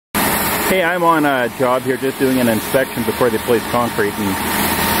Hey, I'm on a job here just doing an inspection before they place concrete,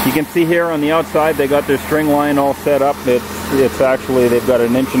 and you can see here on the outside they got their string line all set up. It's actually, they've got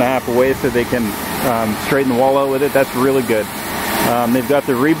 1.5 inches away so they can straighten the wall out with it. That's really good. They've got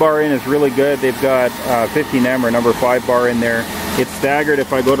the rebar in, is really good. They've got 15M or number 5 bar in there. It's staggered.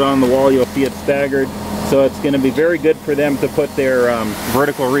 If I go down the wall, you'll see it's staggered. So it's going to be very good for them to put their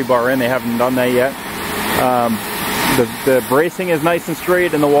vertical rebar in. They haven't done that yet. The bracing is nice and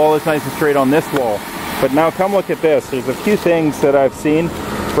straight, and the wall is nice and straight on this wall. But now come look at this. There's a few things that I've seen.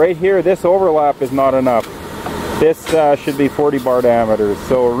 Right here, this overlap is not enough. This should be 40 bar diameters,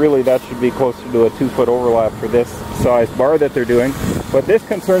 so really that should be closer to a 2-foot overlap for this size bar that they're doing. But this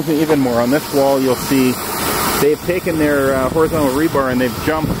concerns me even more. On this wall, you'll see they've taken their horizontal rebar and they've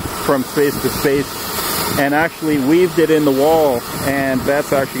jumped from space to space and actually weaved it in the wall, and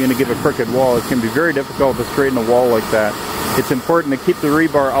that's actually going to give a crooked wall. It can be very difficult to straighten a wall like that. It's important to keep the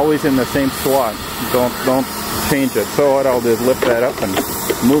rebar always in the same slot. Don't change it. So what I'll do is lift that up and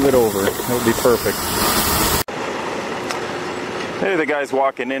move it over. It'll be perfect. There the guy's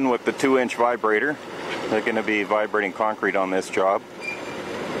walking in with the 2-inch vibrator. They're going to be vibrating concrete on this job.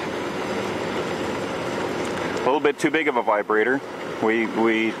 A little bit too big of a vibrator.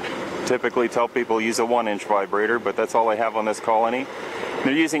 We typically tell people use a 1-inch vibrator, but that's all I have on this colony.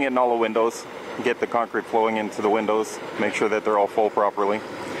 They're using it in all the windows. Get the concrete flowing into the windows, make sure that they're all full properly.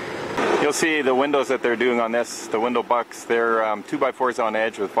 You'll see the windows that they're doing on this, the window bucks, they're 2x4s on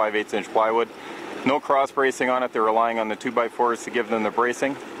edge with 5/8 inch plywood. No cross bracing on it. They're relying on the 2x4s to give them the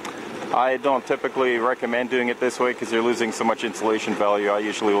bracing. I don't typically recommend doing it this way because you're losing so much insulation value. I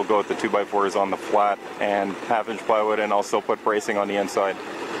usually will go with the 2x4s on the flat and 1/2 inch plywood, and also put bracing on the inside.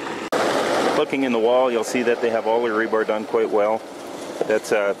 Looking in the wall, you'll see that they have all their rebar done quite well.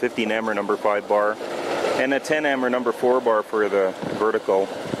 That's a 15M or number 5 bar, and a 10M or number 4 bar for the vertical.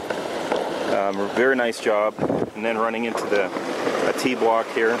 Very nice job. And then running into a T-block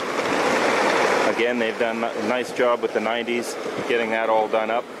here. Again, they've done a nice job with the 90s, getting that all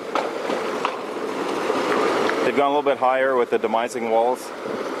done up. They've gone a little bit higher with the demising walls.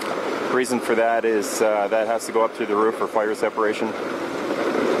 The reason for that is that has to go up through the roof for fire separation.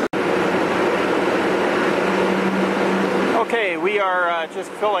 Okay, we are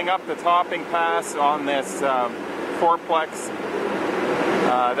just filling up the topping pass on this 4-plex.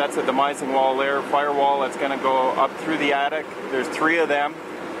 That's a demising wall there, firewall that's going to go up through the attic. There's 3 of them.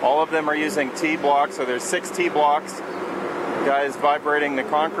 All of them are using T-blocks, so there's 6 T-blocks. Guys vibrating the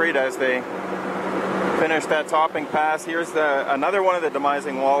concrete as they finish that topping pass. Here's another one of the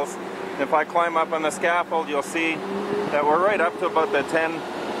demising walls. If I climb up on the scaffold, you'll see that we're right up to about the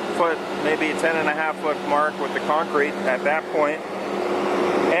 10-foot, maybe 10.5-foot mark with the concrete at that point.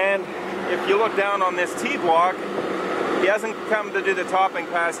 And if you look down on this T-block, he hasn't come to do the topping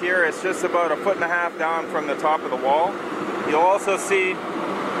pass here. It's just about 1.5 feet down from the top of the wall. You'll also see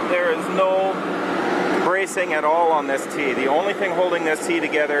there is no bracing at all on this T. The only thing holding this T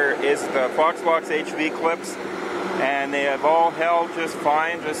together is the Foxbox HV clips, and they have all held just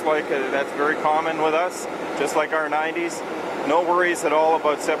fine, just like that's very common with us, just like our 90s. No worries at all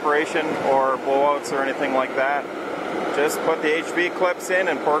about separation or blowouts or anything like that. Just put the HV clips in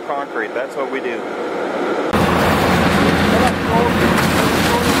and pour concrete. That's what we do.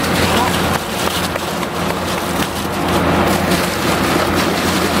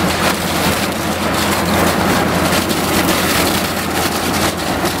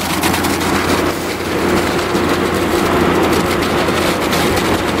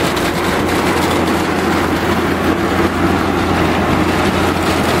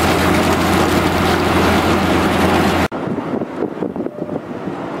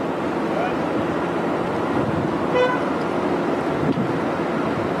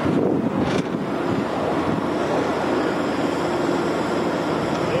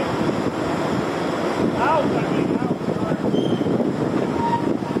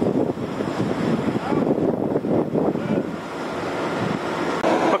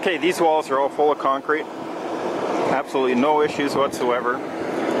 Okay, these walls are all full of concrete. Absolutely no issues whatsoever.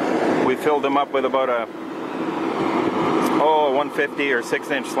 We filled them up with about a 150 or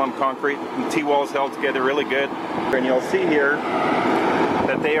 6-inch slump concrete. T-walls held together really good. And you'll see here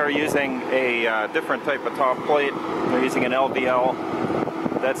that they are using a different type of top plate. They're using an LVL.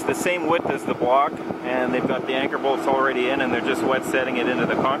 That's the same width as the block, and they've got the anchor bolts already in, and they're just wet setting it into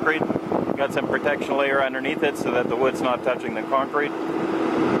the concrete. Got some protection layer underneath it so that the wood's not touching the concrete.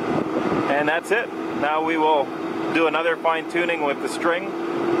 And that's it. Now we will do another fine tuning with the string,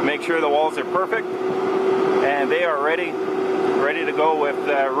 make sure the walls are perfect, and they are ready to go with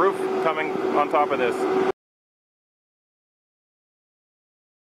the roof coming on top of this.